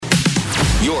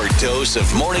Your dose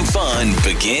of morning fun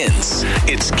begins.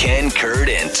 It's Ken, Kurt,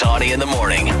 and Tawny in the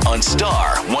morning on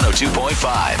Star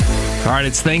 102.5. All right,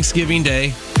 it's Thanksgiving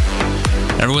Day.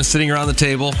 Everyone's sitting around the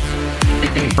table.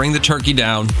 Bring the turkey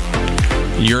down.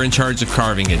 You're in charge of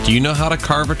carving it. Do you know how to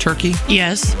carve a turkey?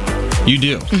 Yes. You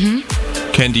do?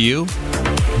 Mm-hmm. Ken, do you?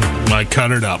 I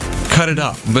cut it up. Cut it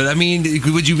up. But, I mean,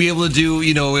 would you be able to do,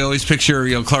 we always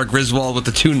picture, Clark Griswold with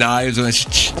the two knives.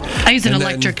 I use an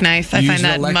electric knife. I find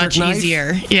that much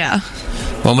easier. Yeah.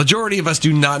 Well, majority of us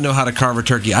do not know how to carve a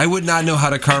turkey. I would not know how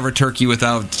to carve a turkey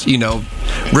without,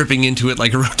 ripping into it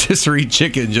like a rotisserie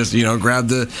chicken. Just, grab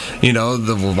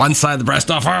the one side of the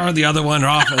breast off, the other one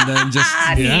off, and then just...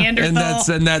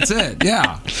 Neanderthal. And that's it.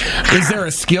 Yeah. Is there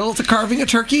a skill to carving a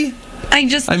turkey?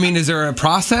 Is there a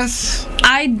process?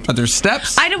 Are there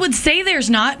steps? I would say there's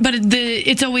not, but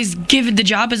it's always given. The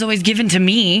job is always given to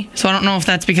me, so I don't know if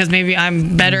that's because maybe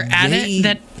I'm better at it.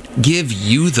 That give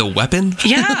you the weapon?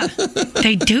 Yeah,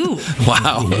 they do.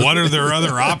 Wow. What are their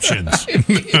other options?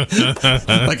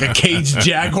 Like a caged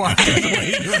jaguar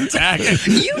waiting to attack it.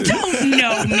 You don't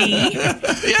know me.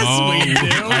 Yes, we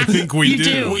do. I think we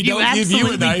do. We don't give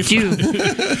you a knife. Do.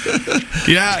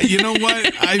 Yeah, you know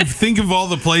what? I think of all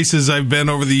the places I've been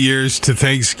over the years to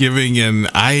Thanksgiving, and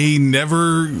I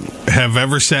never have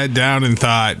ever sat down and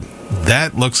thought,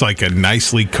 that looks like a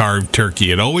nicely carved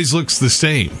turkey. It always looks the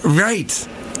same. Right.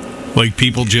 Like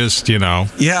people just, go at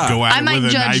it with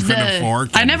a knife and a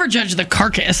fork. I never judge the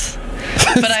carcass.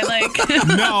 But I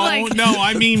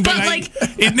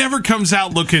it never comes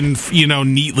out looking,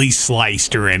 neatly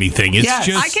sliced or anything. It's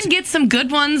just I can get some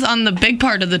good ones on the big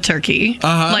part of the turkey.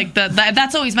 Like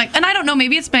that's always and I don't know,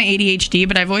 maybe it's my ADHD,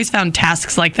 but I've always found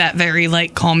tasks like that very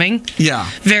calming. Yeah.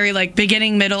 Very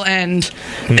beginning, middle, end.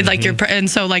 Mm-hmm. And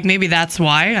so maybe that's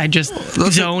why I just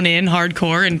zone in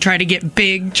hardcore and try to get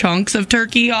big chunks of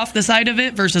turkey off the side of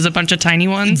it versus a bunch of tiny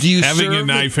ones. Having a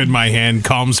knife in my hand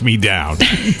calms me down.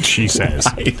 She says.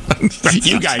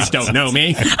 You guys don't know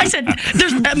me. I said,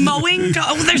 there's mowing.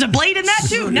 There's a blade in that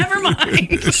too. Never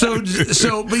mind.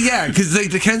 But yeah, because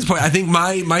to Ken's point, I think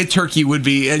my turkey would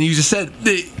be, and you just said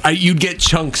you'd get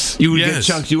chunks. You would get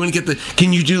chunks. You wouldn't get the.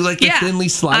 Can you do the thinly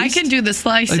sliced? I can do the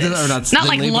slices. Not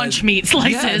like lunch meat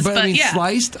slices, but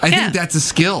sliced. I think that's a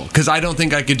skill because I don't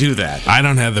think I could do that. I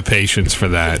don't have the patience for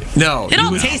that. No, it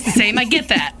all tastes the same. I get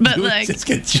that, but just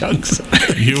get chunks.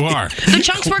 You are. The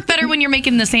chunks work better when you're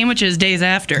making the sandwiches days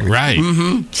after. Right.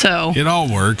 Mm-hmm. So it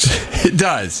all works. It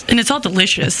does. And it's all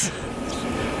delicious.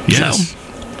 Yes. So,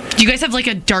 do you guys have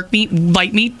a dark meat,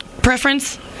 white meat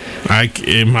preference?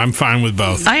 I'm fine with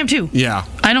both. I am too. Yeah.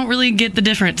 I don't really get the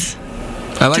difference.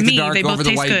 I like the dark over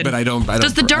the white, good. but I don't.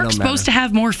 Does the dark supposed to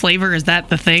have more flavor? Is that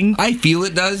the thing? I feel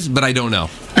it does, but I don't know.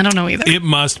 I don't know either. It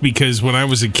must, because when I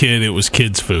was a kid, it was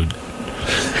kids' food.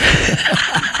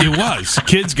 It was.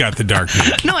 Kids got the dark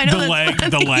meat. No, I know.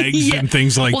 The legs and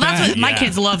things like that. Well, that's what my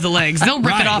kids love, the legs. They'll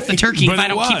rip it off the turkey if I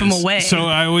don't keep them away. So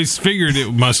I always figured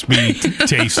it must be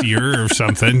tastier or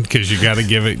something, because you got to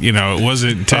give it, it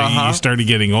wasn't until you started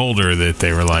getting older that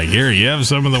they were like, here, you have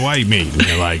some of the white meat. And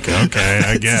you're like, okay,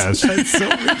 I guess.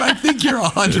 I think you're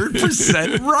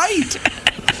 100% right.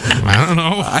 I don't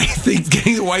know. I think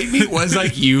getting the white meat was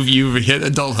like you've hit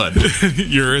adulthood.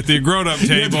 You're at the grown-up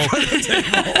table.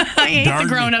 I hate the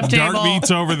grown-up table. Dark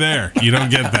meat's over there. You don't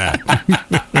get that.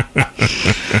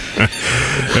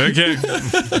 Okay. All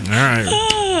right.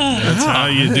 That's how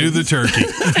you do the turkey.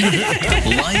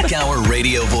 Like our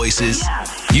radio voices,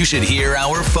 you should hear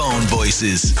our phone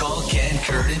voices. Call Ken,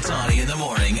 Kurt, and Tawny in the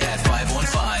morning at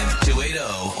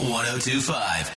 515-280-1025.